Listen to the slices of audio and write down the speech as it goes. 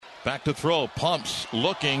Back to throw, pumps,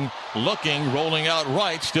 looking, rolling out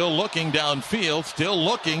right, still looking downfield, still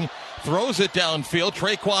looking, throws it downfield.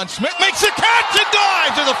 Traquan Smith makes a catch and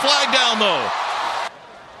dives. There's a flag down though.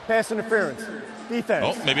 Pass interference. Defense.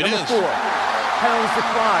 Oh, maybe it Number is. 4. Penalties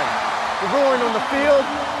decline. The ruling on the field.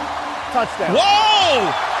 Touchdown.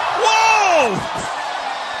 Whoa!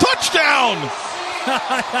 Touchdown!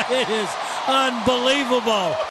 It is unbelievable.